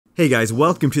Hey guys,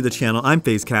 welcome to the channel. I'm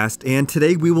FaZeCast, and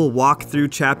today we will walk through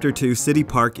Chapter 2 City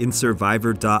Park in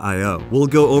survivorio. We'll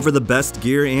go over the best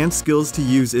gear and skills to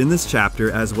use in this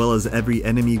chapter, as well as every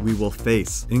enemy we will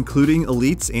face, including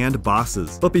elites and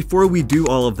bosses. But before we do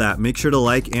all of that, make sure to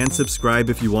like and subscribe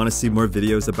if you want to see more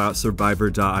videos about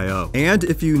survivorio. And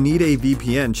if you need a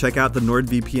VPN, check out the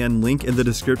NordVPN link in the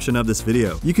description of this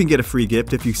video. You can get a free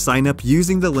gift if you sign up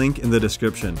using the link in the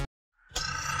description.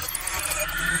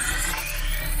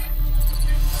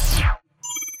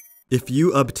 If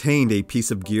you obtained a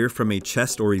piece of gear from a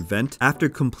chest or event, after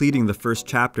completing the first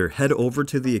chapter, head over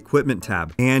to the equipment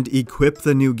tab and equip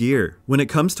the new gear. When it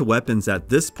comes to weapons at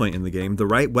this point in the game, the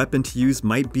right weapon to use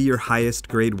might be your highest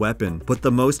grade weapon, but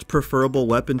the most preferable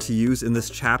weapon to use in this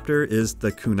chapter is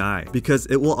the kunai, because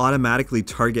it will automatically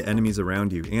target enemies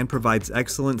around you and provides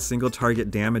excellent single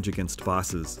target damage against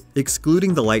bosses.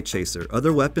 Excluding the light chaser,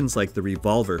 other weapons like the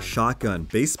revolver, shotgun,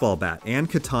 baseball bat, and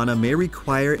katana may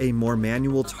require a more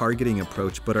manual targeting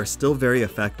approach, but are still very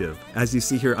effective. As you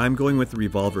see here, I'm going with the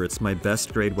revolver. It's my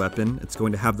best grade weapon. It's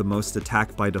going to have the most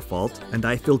attack by default, and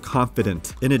I feel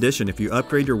confident. In addition, if you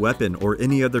upgrade your weapon or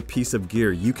any other piece of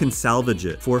gear, you can salvage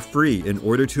it for free in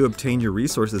order to obtain your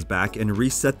resources back and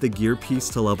reset the gear piece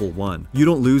to level 1. You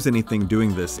don't lose anything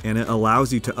doing this, and it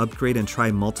allows you to upgrade and try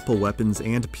multiple weapons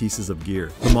and pieces of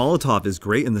gear. The Molotov is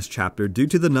great in this chapter due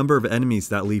to the number of enemies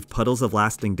that leave puddles of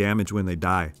lasting damage when they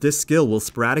die. This skill will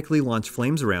sporadically launch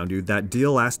flames around you that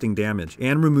deal lasting damage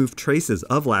and remove traces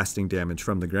of lasting damage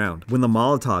from the ground. When the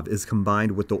Molotov is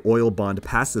combined with the oil bond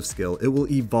passive skill, it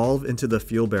will evolve into the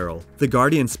fuel barrel. The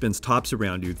Guardian spins tops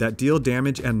around you that deal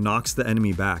damage and knocks the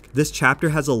enemy back. This chapter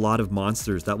has a lot of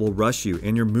monsters that will rush you,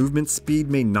 and your movement speed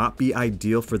may not be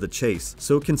ideal for the chase,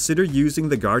 so consider using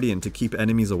the Guardian to keep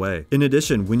enemies away. In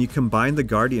addition, when you combine the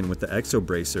Guardian with the Exo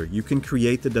Bracer, you can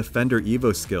create the Defender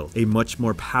Evo skill, a much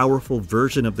more powerful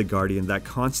version of the Guardian that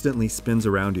constantly spins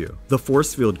around you. The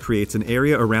force field creates an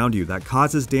area around you that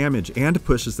causes damage and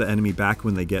pushes the enemy back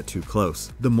when they get too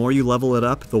close. The more you level it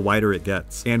up, the wider it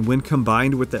gets. And when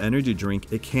combined with the energy drink,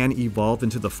 it can evolve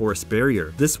into the force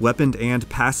barrier. This weapon and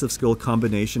passive skill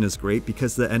combination is great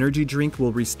because the energy drink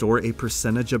will restore a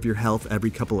percentage of your health every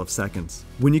couple of seconds.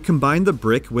 When you combine the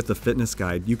brick with the fitness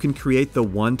guide, you can create the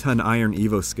 1-ton iron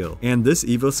Evo skill. And this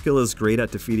Evo skill is great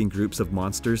at defeating groups of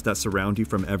monsters that surround you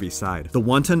from every side. The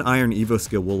 1-ton iron Evo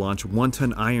skill will launch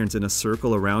 1-ton irons in a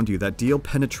circle around you that deal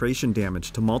penetration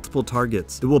damage to multiple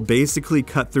targets. It will basically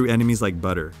cut through enemies like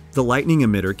butter. The lightning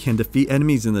emitter can defeat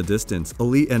enemies in the distance,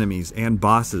 elite enemies, and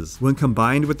bosses. When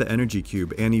combined with the energy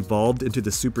cube and evolved into the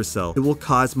supercell, it will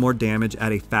cause more damage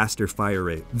at a faster fire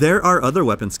rate. There are other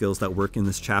weapon skills that work in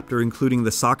this chapter, including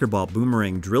the soccer ball,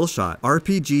 boomerang, drill shot,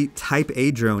 RPG, type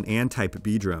A drone, and type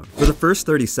B drone. For the first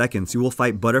 30 seconds, you will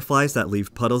fight butterflies that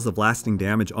leave puddles of lasting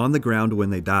damage on the ground when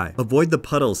they die. Avoid the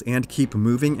puddles and keep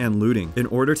moving and looting in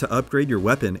order to upgrade your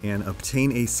weapon and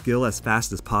obtain a skill as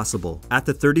fast as possible. At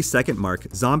the 30-second mark,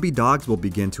 zombie dogs will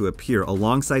begin to appear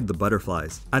alongside the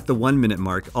butterflies. At the 1-minute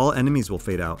mark, all enemies will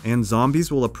fade out and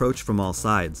zombies will approach from all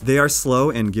sides. They are slow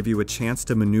and give you a chance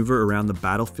to maneuver around the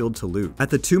battlefield to loot. At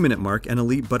the 2-minute mark, an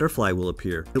elite butterfly will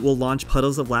appear. It will launch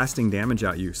puddles of lasting damage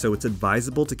at you, so it's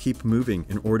advisable to keep moving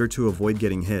in order to avoid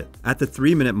getting hit. At the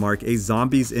 3-minute mark, a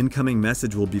zombie's incoming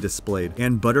message will be displayed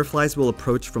and butterflies will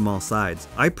approach from all sides.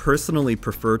 I personally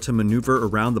prefer to maneuver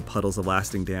around the puddles of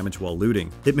lasting damage while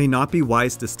looting. It may not be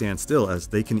wise to stand still as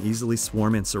they can easily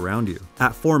swarm and surround you.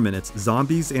 At 4 minutes,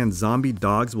 zombies and zombie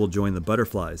dogs will join the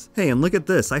butterflies. Hey, and look at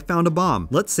this, I found a bomb.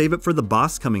 Let's save it for the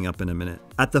boss coming up in a minute.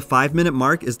 At the 5-minute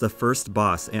mark is the first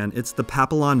boss, and it's the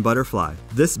Papillon butterfly.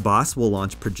 This boss will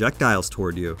launch projectiles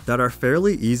toward you that are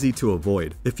fairly easy to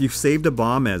avoid. If you've saved a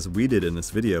bomb as we did in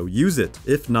this video, use it.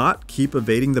 If not, keep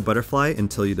evading the butterfly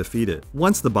until you defeat it.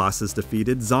 Once the boss is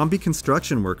defeated, zombie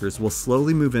construction workers will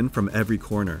slowly move in from every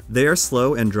corner. They are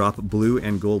slow and drop blue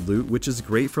and gold loot, which is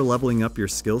great for leveling up your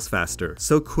skills faster.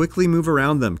 So quickly move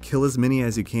around them, kill as many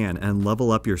as you can, and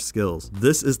level up your skills.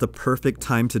 This is the perfect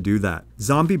time to do that.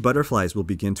 Zombie butterflies will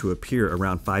begin to appear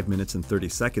around 5 minutes and 30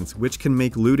 seconds, which can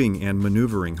make looting and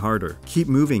maneuvering harder. Keep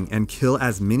moving and kill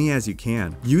as many as you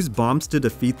can. Use bombs to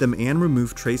defeat them and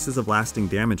remove traces of lasting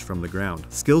damage from the ground.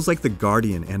 Skills like the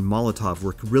Guardian and Molotov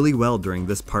work really well during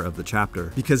this part of the chapter.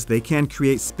 chapter, because they can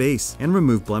create space and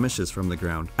remove blemishes from the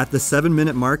ground. At the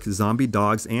 7-minute mark, zombie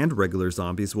dogs and regular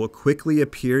zombies will quickly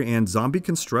appear, and zombie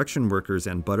construction workers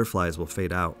and butterflies will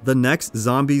fade out. The next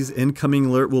zombies incoming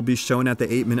alert will be shown at the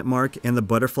 8-minute mark, and the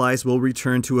butterflies will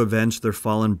return to avenge their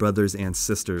fallen brothers and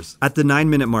sisters. At the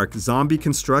 9-minute mark, zombie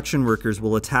construction workers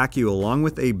will attack you along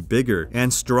with a bigger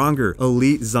and stronger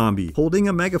elite zombie holding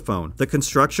a megaphone. The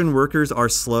construction workers are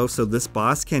slow, so this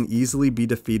boss can easily be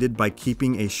defeated by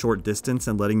keeping a short distance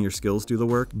and letting your skills do the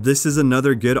work. This is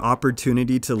another good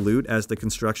opportunity to loot, as the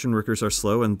construction workers are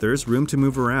slow and there's room to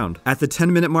move around. At the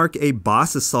 10-minute mark, a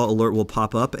boss assault alert will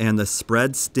pop up and the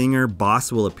spread stinger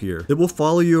boss will appear. It will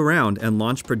follow you around and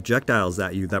launch projectiles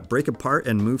at you that break apart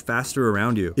and move faster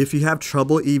around you. If you have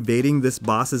trouble evading this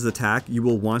boss's attack, you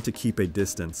will want to keep a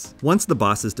distance. Once the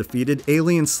boss is defeated,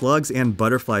 alien slugs and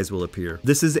butterflies will appear.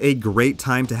 This is a great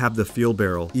time to have the fuel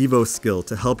barrel Evo skill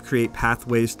to help create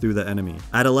pathways through the enemy.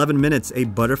 At 11 minutes, a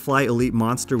butterfly elite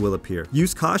monster will appear.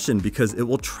 Use caution because it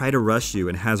will try to rush you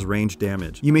and has range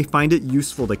damage. You may find it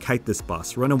useful to kite this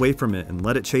boss, run away from it, and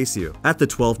let it chase you. At the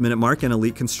 12-minute mark, an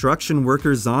elite construction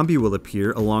worker zombie will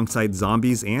appear alongside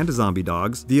zombies and zombie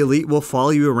dogs. The elite will follow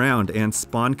you around and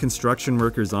spawn construction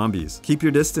worker zombies. Keep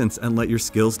your distance and let your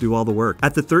skills do all the work.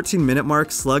 At the 13-minute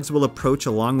mark, slugs will approach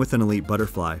along with an elite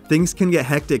butterfly. Things can get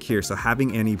hectic here, so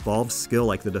having an evolved skill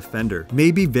like the defender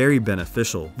may be very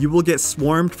beneficial. You will get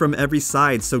swarmed from every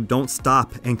side, so don't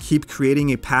stop and keep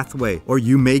creating a pathway or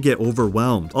you may get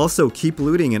overwhelmed. Also, keep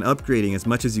looting and upgrading as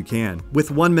much as you can.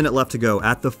 With 1 minute left to go,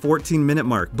 at the 14-minute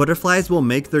mark, butterflies will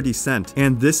make their descent,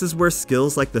 and this is where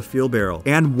skills like the fuel barrel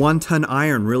and 1-ton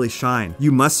iron really shine.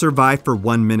 You must survive for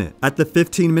 1 minute. At the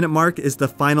 15-minute mark is the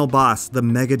final boss, the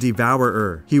Mega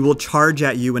Devourer. He will charge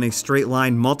at you in a straight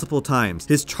line multiple times.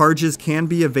 His charges can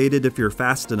be evaded if you're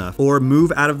fast enough, or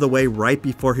move out of the way right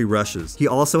before he rushes. He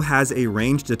also has a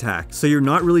ranged attack, so you're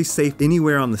not really safe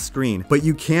anywhere on the screen, but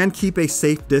you can keep a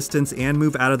safe distance and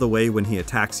move out of the way when he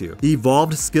attacks you.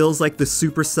 Evolved skills like the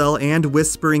Supercell and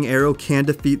Whispering Arrow can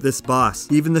defeat this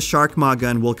boss. Even the Shark Maw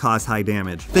gun will cause high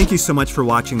damage. Thank you so much for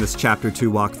watching this Chapter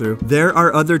 2 walkthrough. There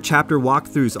are other chapter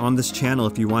walkthroughs on this channel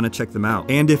if you want to check them out.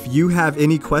 And if you have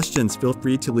any questions, feel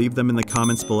free to leave them in the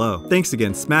comments below. Thanks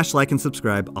again, smash like and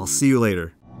subscribe. I'll see you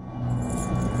later.